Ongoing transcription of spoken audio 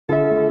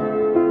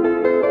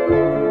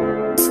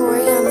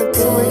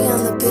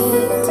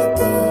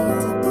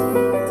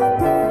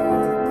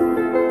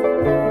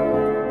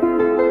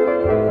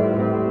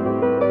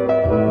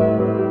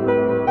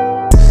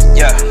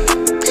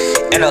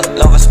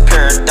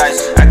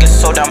dice. I get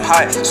so damn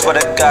high, swear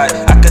to God,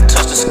 I could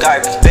touch the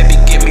sky. Baby,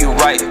 get me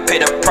right,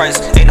 pay the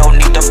price, ain't no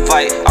need to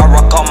fight. I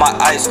rock on my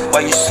ice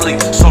while you sleep,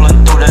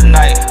 strolling through the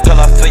night. Girl,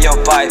 I feel your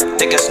vibe,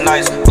 think it's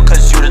nice,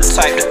 because you the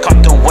type to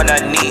come through when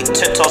I need.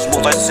 10 toes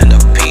move like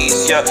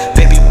centipedes, yeah.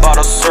 Baby,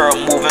 bottle syrup,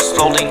 moving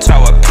slowly,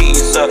 tower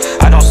Piza.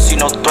 I don't see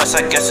no threats,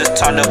 I guess it's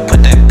time to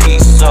put that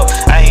piece up.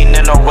 I ain't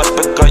in no rush,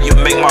 but girl, you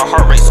make my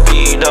heart rate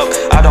speed up.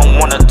 I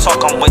don't wanna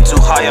talk, I'm way too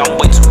high, I'm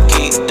way too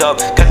geeked up.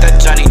 Got that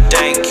Johnny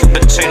dang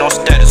Cuban chain on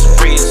status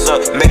Freezah.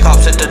 Make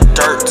hops at the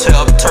dirt,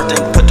 tail turf,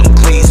 then put them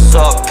cleats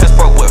up.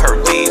 Passport with her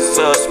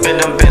visa, spin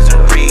them bins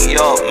and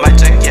reup. My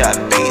jack, yeah,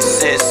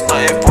 B6,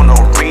 stuntin for no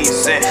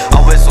reason.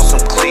 Always on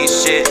some clean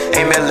shit,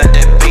 aiming let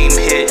that beam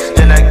hit,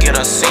 then I get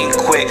a scene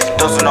quick.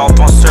 Dozing off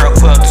on syrup,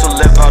 quill to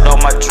live out all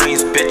my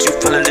dreams. Bitch, you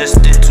feeling this,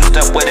 then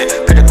two-step with it.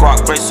 Pay the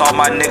Glock, grace all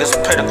my niggas,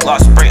 pay the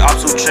Glock, spray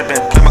ops who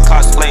trippin'. Play my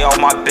cards, slay all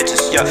my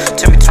bitches, yeah.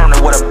 Timmy Turner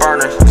with a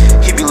burner,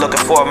 he be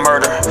looking for a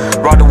murder.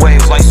 Ride the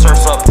waves like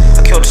surf's up,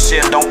 I kill the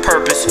shit on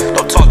purpose.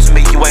 Don't talk to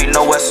me, you ain't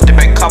know us. They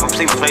make copper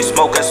please play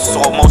smoke us.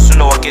 So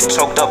emotional, I get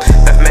choked up.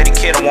 Baphometi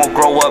kid, I won't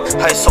grow up.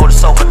 How you sold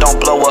yourself, but don't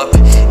blow up.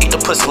 Eat the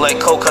pussy like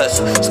cold cuts.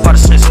 Spot a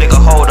snitch, nigga,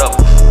 hold up.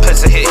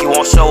 Place a hit, he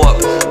won't show up.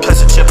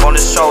 Place a chip on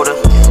his shoulder.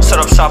 Set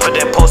up shop and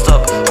then post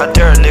up. I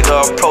dare a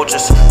nigga approach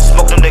us.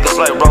 Smoke them niggas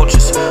like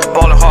roaches.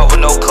 Ballin' hard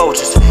with no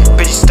coaches.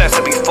 Bitchy stats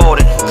that be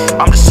folding.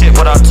 I'm the shit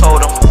what I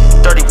told him.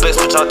 Dirty blitz,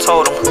 bitch, I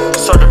told him.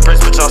 Serve the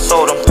bricks, bitch, I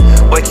sold him.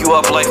 Wake you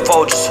up like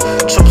Folgers.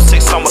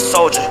 666, I'm a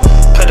soldier.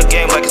 Play the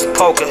game like it's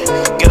poker.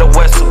 Get a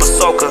wet super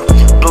soaker.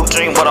 Blue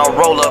dream, but I'll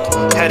roll up.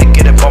 Had to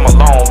get it by my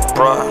loan,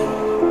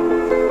 bruh.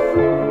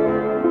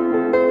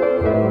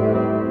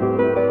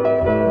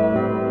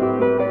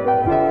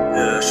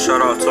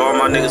 Shout out to all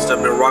my niggas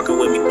that been rocking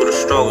with me through the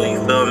struggle,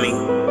 you feel me?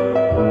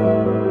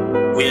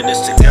 We in this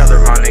together,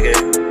 my nigga.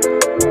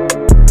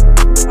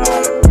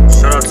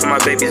 Shout out to my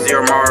baby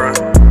Zero Mara.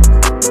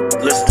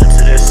 Listen to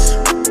this,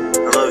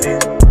 I love you.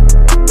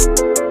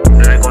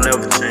 That ain't gonna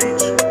never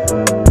change. You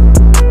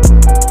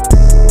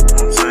know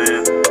what I'm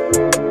saying?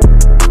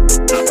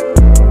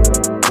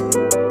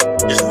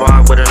 Just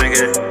vibe with a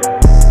nigga.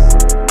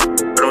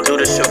 I don't do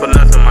this shit for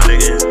nothing, my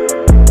nigga.